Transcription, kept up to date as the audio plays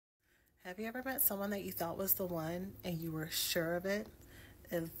Have you ever met someone that you thought was the one and you were sure of it?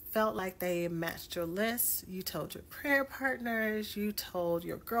 It felt like they matched your list. You told your prayer partners, you told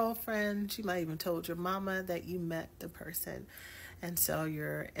your girlfriends, you might even told your mama that you met the person. And so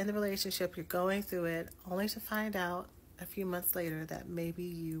you're in the relationship, you're going through it, only to find out a few months later that maybe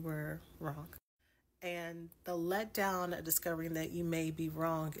you were wrong. And the letdown of discovering that you may be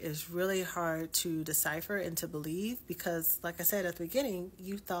wrong is really hard to decipher and to believe because, like I said at the beginning,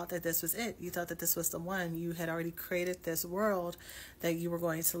 you thought that this was it. You thought that this was the one. You had already created this world that you were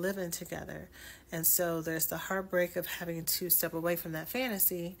going to live in together. And so there's the heartbreak of having to step away from that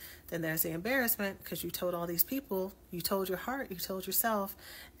fantasy. Then there's the embarrassment because you told all these people, you told your heart, you told yourself,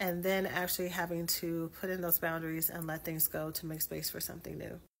 and then actually having to put in those boundaries and let things go to make space for something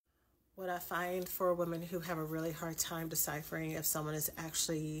new. What I find for women who have a really hard time deciphering if someone is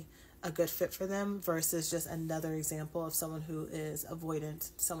actually a good fit for them versus just another example of someone who is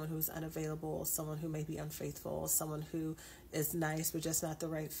avoidant, someone who's unavailable, someone who may be unfaithful, someone who is nice but just not the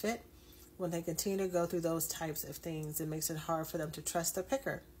right fit. When they continue to go through those types of things, it makes it hard for them to trust their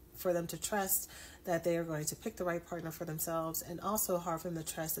picker, for them to trust that they are going to pick the right partner for themselves, and also hard for them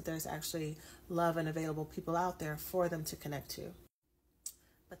to trust that there's actually love and available people out there for them to connect to.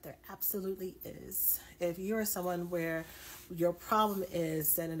 But there absolutely is. If you are someone where your problem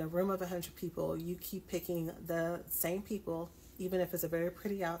is that in a room of 100 people, you keep picking the same people, even if it's a very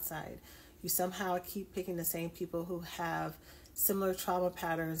pretty outside, you somehow keep picking the same people who have similar trauma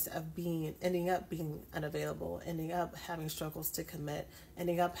patterns of ending up being unavailable, ending up having struggles to commit,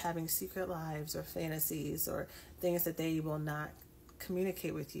 ending up having secret lives or fantasies or things that they will not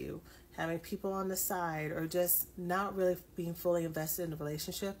communicate with you, having people on the side, or just not really being fully invested in the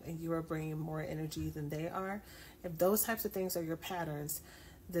relationship and you are bringing more energy than they are. If those types of things are your patterns,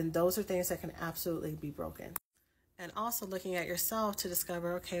 then those are things that can absolutely be broken. And also looking at yourself to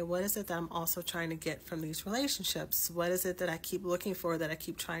discover, okay, what is it that I'm also trying to get from these relationships? What is it that I keep looking for, that I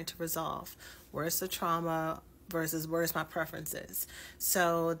keep trying to resolve? Where's the trauma versus where's my preferences?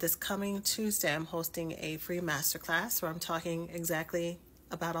 So this coming Tuesday, I'm hosting a free masterclass where I'm talking exactly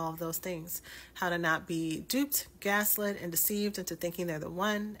about all of those things. How to not be duped, gaslit, and deceived into thinking they're the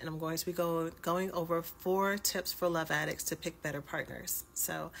one. And I'm going to be going over 4 tips for love addicts to pick better partners.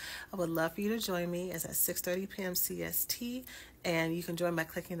 So I would love for you to join me. It's at 6:30 p.m. CST. And you can join by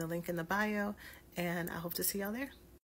clicking the link in the bio. And I hope to see y'all there.